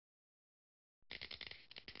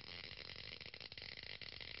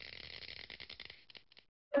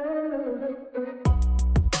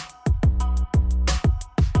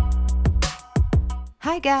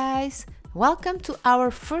Hi guys! Welcome to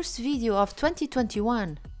our first video of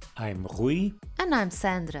 2021. I'm Rui. And I'm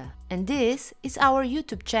Sandra, and this is our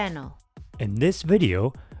YouTube channel. In this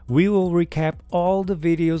video, we will recap all the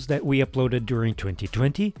videos that we uploaded during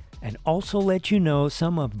 2020 and also let you know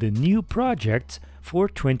some of the new projects for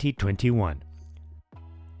 2021.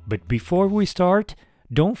 But before we start,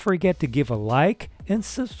 don't forget to give a like and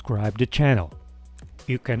subscribe the channel.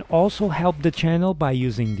 You can also help the channel by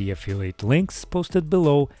using the affiliate links posted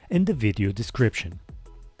below in the video description.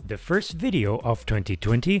 The first video of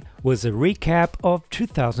 2020 was a recap of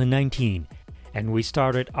 2019, and we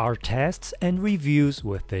started our tests and reviews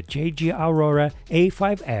with the JGAurora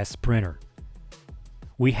A5S printer.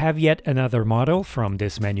 We have yet another model from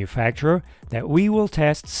this manufacturer that we will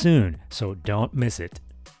test soon, so don't miss it.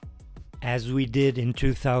 As we did in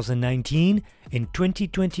 2019, in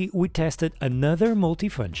 2020 we tested another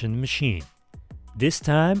multifunction machine. This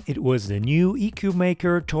time it was the new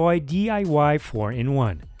EcubMaker TOYDIY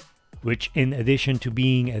 4-in-1, which in addition to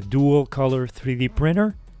being a dual color 3D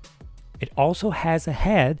printer, it also has a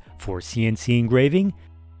head for CNC engraving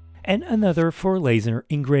and another for laser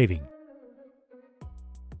engraving.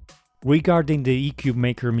 Regarding the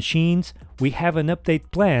EcubMaker machines, we have an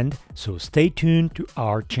update planned, so stay tuned to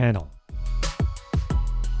our channel.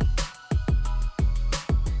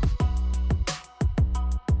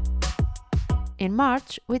 In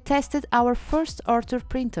March, we tested our first Ortur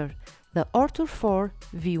printer, the Ortur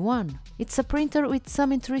 4V1. It's a printer with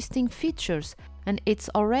some interesting features, and it's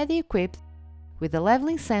already equipped with a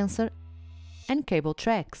leveling sensor and cable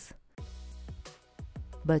tracks.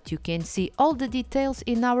 But you can see all the details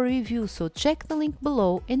in our review, so check the link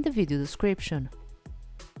below in the video description.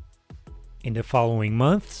 In the following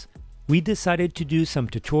months, we decided to do some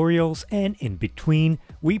tutorials, and in between,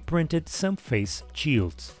 we printed some face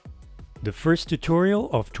shields. The first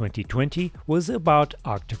tutorial of 2020 was about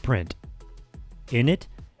OCTOPRINT. In it,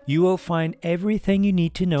 you will find everything you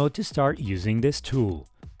need to know to start using this tool.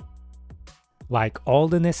 Like all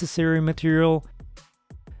the necessary material,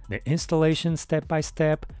 the installation step by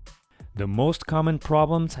step, the most common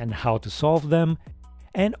problems and how to solve them,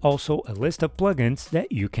 and also a list of plugins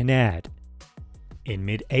that you can add. In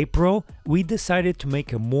mid-April, we decided to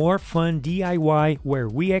make a more fun DIY where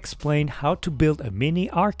we explained how to build a mini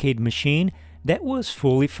arcade machine that was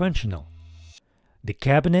fully functional. The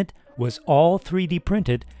cabinet was all 3D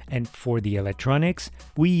printed, and for the electronics,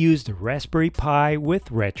 we used a Raspberry Pi with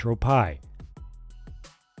Retropie.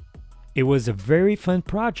 It was a very fun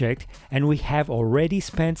project, and we have already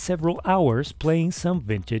spent several hours playing some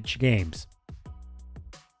vintage games.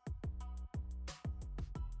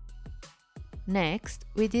 Next,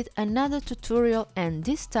 we did another tutorial, and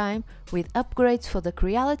this time with upgrades for the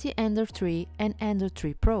Creality Ender3 and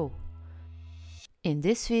Ender3 Pro. In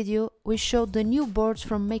this video, we showed the new boards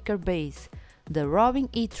from MAKERBASE, the Robin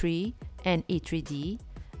E3 and E3D,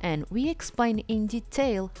 and we explained in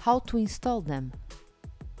detail how to install them.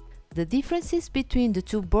 The differences between the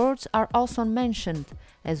two boards are also mentioned,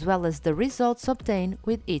 as well as the results obtained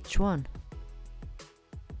with each one.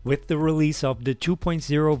 With the release of the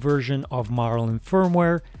 2.0 version of MARLIN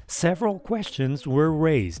firmware, several questions were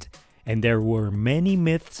raised, and there were many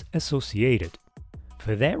myths associated.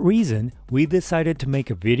 For that reason, we decided to make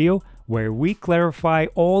a video where we clarify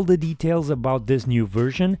all the details about this new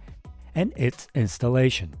version and its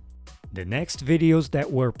installation. The next videos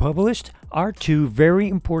that were published are two very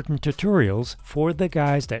important tutorials for the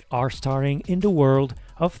guys that are starting in the world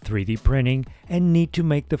of 3D printing and need to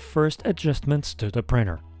make the first adjustments to the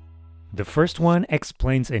printer. The first one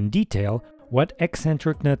explains in detail what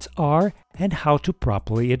eccentric nuts are and how to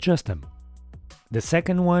properly adjust them. The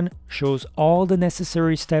second one shows all the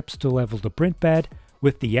necessary steps to level the print bed,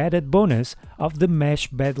 with the added bonus of the mesh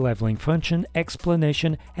bed leveling function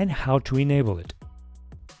explanation and how to enable it.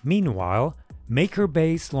 Meanwhile,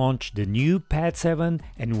 MakerBase launched the new Pad 7,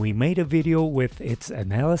 and we made a video with its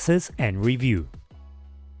analysis and review.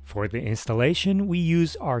 For the installation, we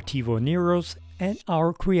use our TEVO Neros and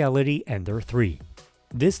our Creality Ender3.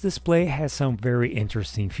 This display has some very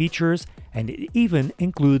interesting features, and it even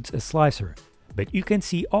includes a slicer, but you can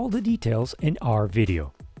see all the details in our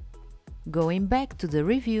video. Going back to the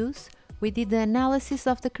reviews, we did the analysis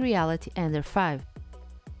of the Creality Ender5,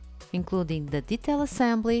 including the detail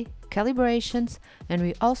assembly, calibrations, and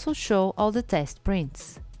we also show all the test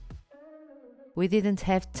prints. We didn't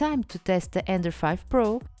have time to test the Ender5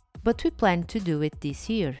 Pro, but we plan to do it this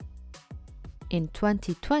year. In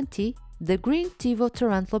 2020, the green TEVO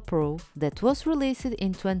Tarantula Pro that was released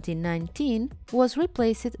in 2019 was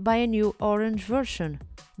replaced by a new orange version,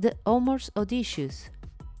 the Odysseus.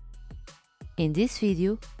 In this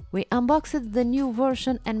video, we unboxed the new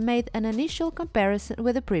version and made an initial comparison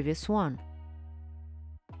with the previous one.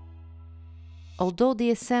 Although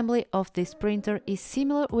the assembly of this printer is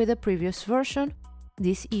similar with the previous version,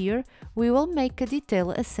 this year we will make a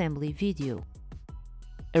detailed assembly video.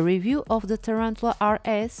 A review of the Tarantula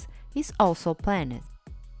RS is also planned.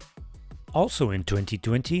 Also in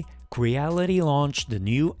 2020, Creality launched the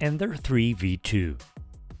new Ender3V2.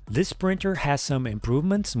 This printer has some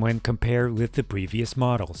improvements when compared with the previous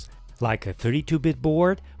models, like a 32-bit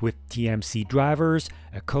board with TMC drivers,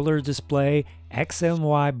 a color display, X and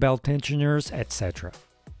Y belt tensioners, etc.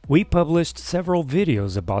 We published several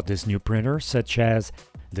videos about this new printer, such as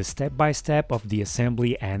the step-by-step of the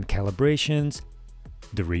assembly and calibrations,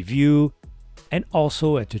 the review, and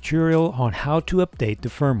also a tutorial on how to update the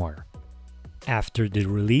firmware. After the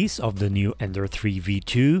release of the new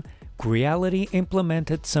Ender3V2, Creality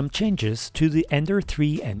implemented some changes to the Ender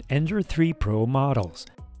 3 and Ender 3 Pro models,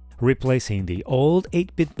 replacing the old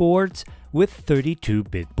 8-bit boards with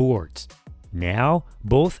 32-bit boards. Now,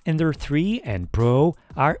 both Ender 3 and Pro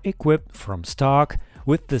are equipped from stock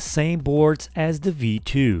with the same boards as the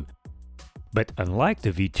V2. But unlike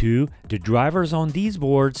the V2, the drivers on these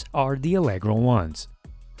boards are the Allegro ones.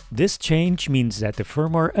 This change means that the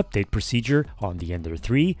firmware update procedure on the Ender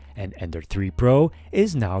 3 and Ender 3 Pro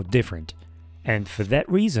is now different. And for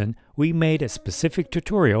that reason, we made a specific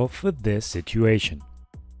tutorial for this situation.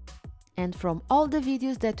 And from all the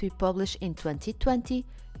videos that we published in 2020,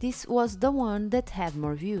 this was the one that had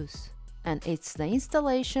more views. And it's the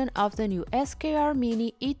installation of the new SRK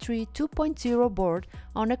Mini E3 2.0 board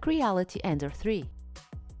on a Creality Ender 3.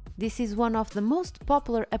 This is one of the most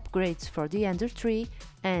popular upgrades for the Ender 3,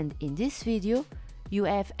 and in this video you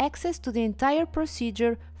have access to the entire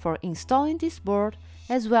procedure for installing this board,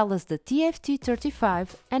 as well as the TFT35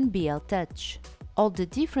 and BL Touch. All the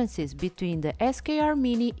differences between the SRK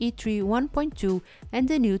Mini E3 1.2 and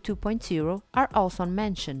the new 2.0 are also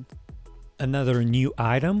mentioned. Another new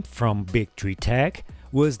item from Big Tree Tech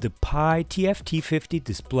was the Pi TFT50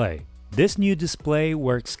 display. This new display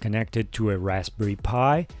works connected to a Raspberry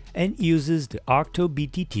Pi and uses the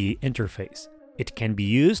OCTOPRINT interface. It can be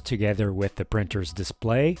used together with the printer's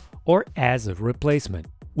display or as a replacement.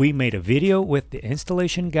 We made a video with the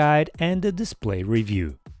installation guide and the display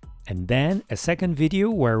review. And then a second video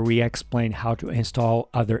where we explain how to install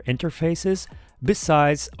other interfaces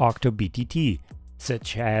besides OCTOPRINT,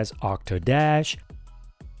 such as OctoDash,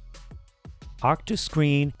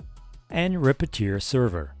 OctoScreen, and Repetier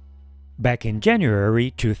Server. Back in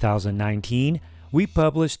January 2019, we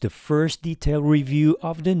published the first detailed review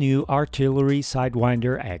of the new Artillery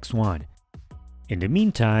Sidewinder X1. In the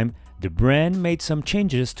meantime, the brand made some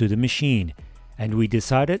changes to the machine, and we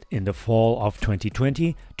decided in the fall of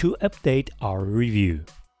 2020 to update our review.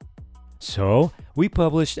 So, we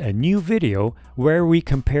published a new video where we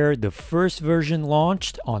compared the first version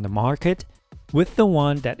launched on the market with the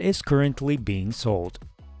one that is currently being sold.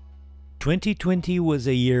 2020 was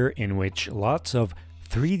a year in which lots of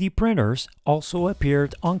 3D printers also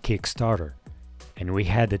appeared on Kickstarter, and we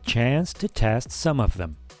had a chance to test some of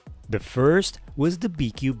them. The first was the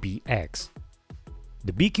BbqBX.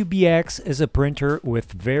 The BbqBX is a printer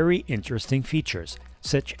with very interesting features,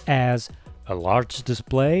 such as a large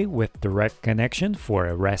display with direct connection for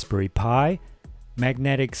a Raspberry Pi,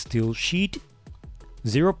 magnetic steel sheet,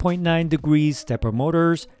 0.9 degrees stepper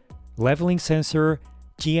motors, leveling sensor,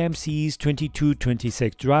 TMC's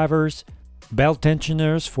 2226 drivers, belt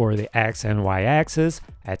tensioners for the X and Y axis,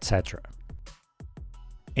 etc.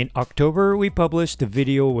 In October, we published a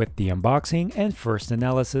video with the unboxing and first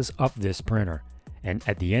analysis of this printer. And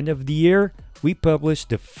at the end of the year, we published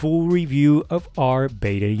the full review of our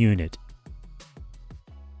beta unit.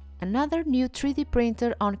 Another new 3D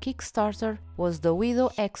printer on Kickstarter was the Widow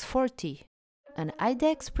X40, an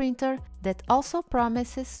IDEX printer that also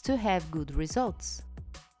promises to have good results.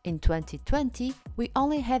 In 2020, we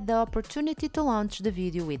only had the opportunity to launch the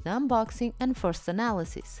video with the unboxing and first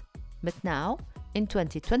analysis, but now, in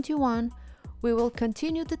 2021, we will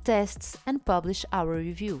continue the tests and publish our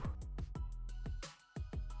review.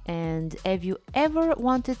 And have you ever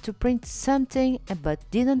wanted to print something but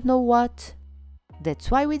didn't know what? That's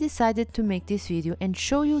why we decided to make this video and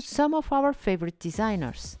show you some of our favorite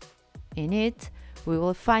designers. In it, we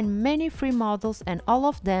will find many free models and all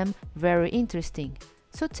of them very interesting,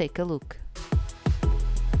 so take a look.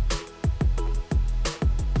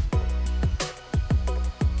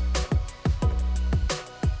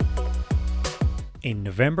 In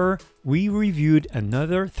November, we reviewed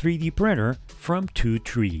another 3D printer from Two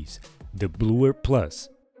Trees, the Bluer Plus.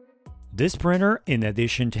 This printer, in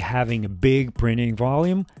addition to having a big printing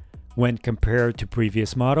volume, when compared to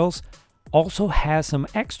previous models, also has some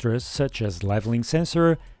extras such as leveling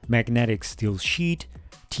sensor, magnetic steel sheet,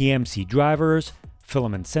 TMC drivers,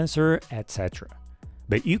 filament sensor, etc.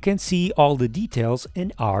 But you can see all the details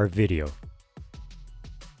in our video.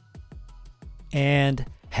 And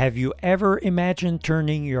have you ever imagined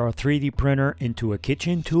turning your 3D printer into a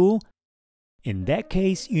kitchen tool? In that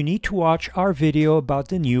case, you need to watch our video about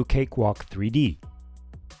the new Cakewalk 3D.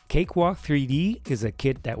 Cakewalk 3D is a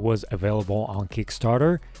kit that was available on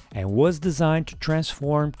Kickstarter and was designed to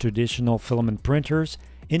transform traditional filament printers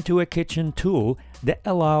into a kitchen tool that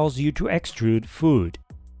allows you to extrude food.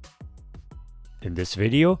 In this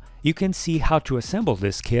video, you can see how to assemble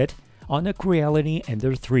this kit on the Creality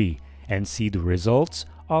Ender3 and see the results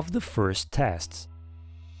of the first tests.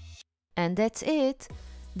 And that's it!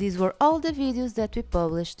 These were all the videos that we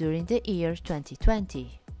published during the year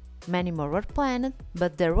 2020. Many more were planned,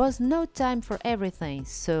 but there was no time for everything,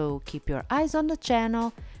 so keep your eyes on the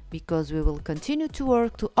channel, because we will continue to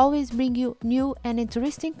work to always bring you new and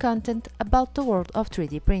interesting content about the world of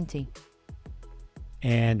 3D printing.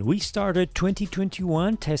 And we started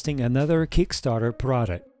 2021 testing another Kickstarter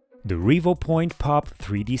product, the RevoPoint Pop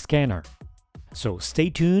 3D Scanner. So stay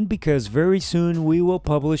tuned, because very soon we will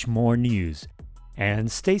publish more news.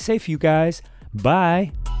 And stay safe, you guys.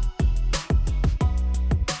 Bye!